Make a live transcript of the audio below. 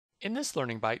In this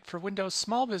Learning Bite for Windows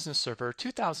Small Business Server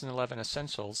 2011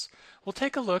 Essentials, we'll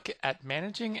take a look at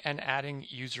managing and adding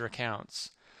user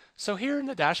accounts. So here in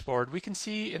the dashboard, we can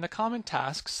see in the common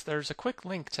tasks, there's a quick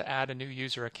link to add a new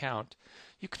user account.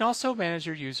 You can also manage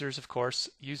your users, of course,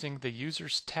 using the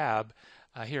Users tab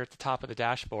here at the top of the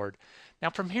dashboard.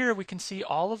 Now from here, we can see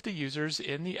all of the users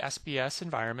in the SBS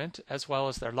environment, as well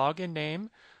as their login name,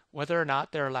 whether or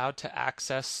not they're allowed to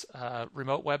access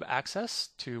remote web access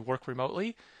to work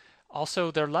remotely,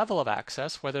 also their level of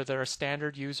access, whether they're a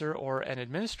standard user or an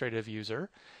administrative user,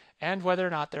 and whether or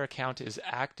not their account is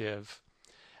active.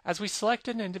 As we select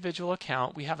an individual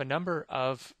account, we have a number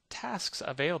of tasks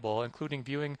available, including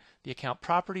viewing the account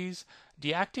properties,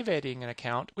 deactivating an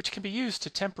account, which can be used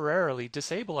to temporarily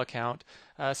disable an account.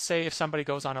 Say if somebody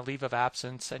goes on a leave of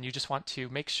absence and you just want to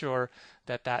make sure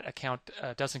that that account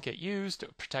doesn't get used,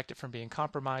 protect it from being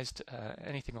compromised,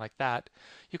 anything like that.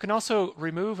 You can also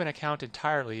remove an account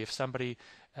entirely if somebody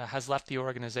has left the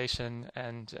organization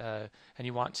and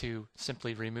you want to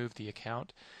simply remove the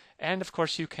account. And of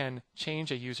course, you can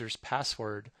change a user's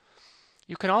password.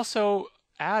 You can also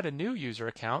add a new user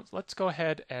account. Let's go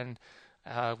ahead and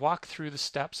walk through the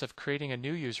steps of creating a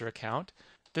new user account.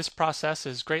 This process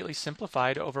is greatly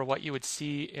simplified over what you would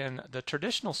see in the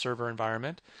traditional server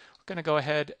environment. We're going to go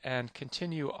ahead and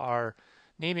continue our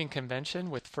naming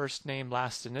convention with first name,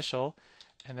 last initial,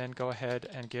 and then go ahead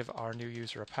and give our new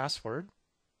user a password.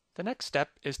 The next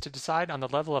step is to decide on the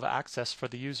level of access for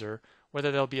the user,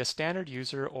 whether they'll be a standard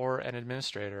user or an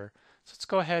administrator. So let's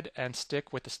go ahead and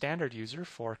stick with the standard user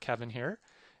for Kevin here.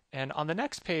 And on the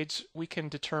next page, we can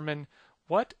determine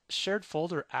what shared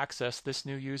folder access this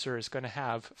new user is going to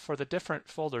have for the different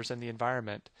folders in the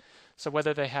environment. So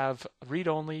whether they have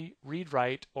read-only,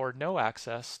 read-write, or no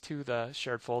access to the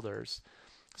shared folders.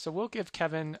 So we'll give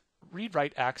Kevin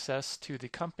read-write access to the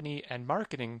company and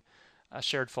marketing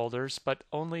shared folders, but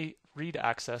only read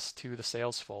access to the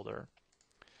sales folder.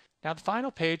 Now the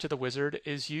final page of the wizard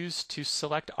is used to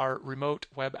select our remote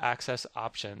web access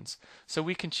options. So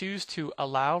we can choose to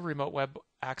allow remote web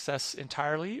access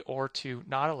entirely or to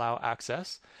not allow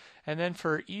access. And then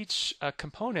for each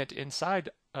component inside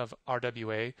of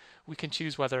RWA, we can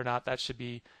choose whether or not that should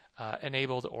be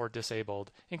enabled or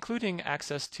disabled, including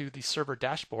access to the server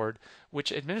dashboard,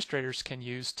 which administrators can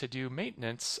use to do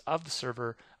maintenance of the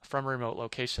server from remote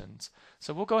locations.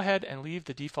 So we'll go ahead and leave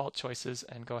the default choices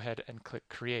and go ahead and click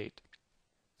Create.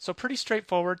 So pretty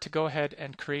straightforward to go ahead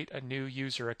and create a new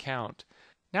user account.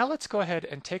 Now let's go ahead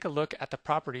and take a look at the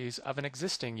properties of an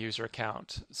existing user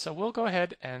account. So we'll go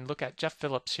ahead and look at Jeff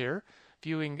Phillips here,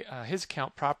 viewing his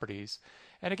account properties.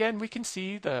 And again, we can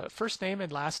see the first name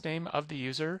and last name of the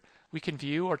user. We can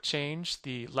view or change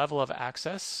the level of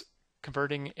access,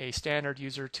 converting a standard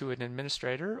user to an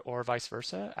administrator or vice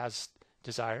versa as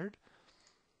desired.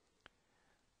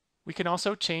 We can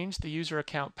also change the user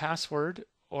account password,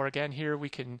 or again here we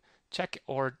can check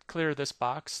or clear this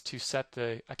box to set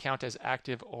the account as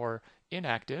active or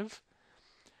inactive.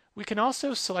 We can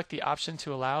also select the option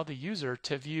to allow the user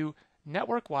to view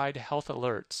network-wide health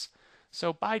alerts.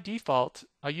 So by default,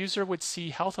 a user would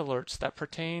see health alerts that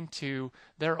pertain to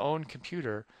their own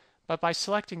computer, but by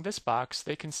selecting this box,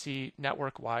 they can see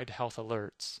network-wide health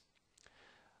alerts.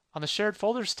 On the Shared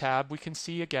Folders tab, we can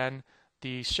see again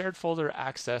the shared folder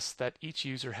access that each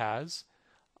user has.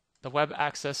 The Web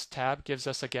Access tab gives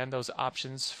us again those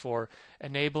options for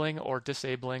enabling or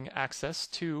disabling access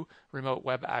to remote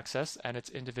web access and its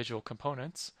individual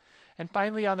components. And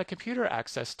finally, on the Computer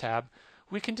Access tab,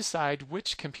 we can decide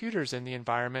which computers in the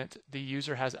environment the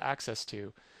user has access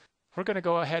to. We're going to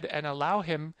go ahead and allow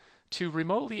him to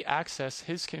remotely access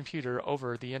his computer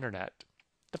over the internet.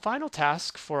 The final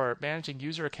task for managing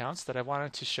user accounts that I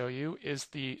wanted to show you is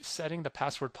the setting the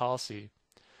password policy.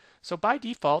 So by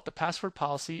default, the password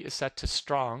policy is set to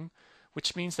strong,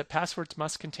 which means that passwords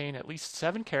must contain at least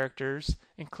 7 characters,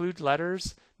 include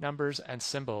letters, numbers, and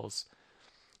symbols.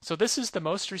 So this is the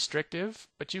most restrictive,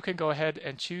 but you can go ahead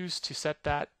and choose to set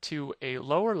that to a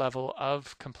lower level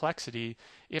of complexity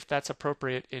if that's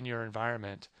appropriate in your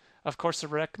environment. Of course, the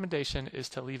recommendation is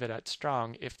to leave it at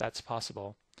strong if that's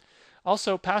possible.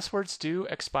 Also, passwords do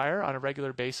expire on a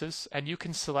regular basis, and you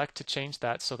can select to change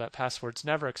that so that passwords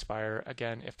never expire,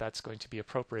 again, if that's going to be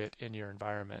appropriate in your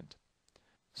environment.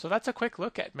 So that's a quick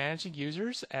look at managing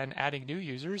users and adding new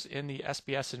users in the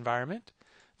SBS environment.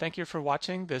 Thank you for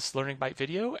watching this Learning Bite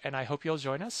video, and I hope you'll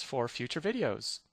join us for future videos.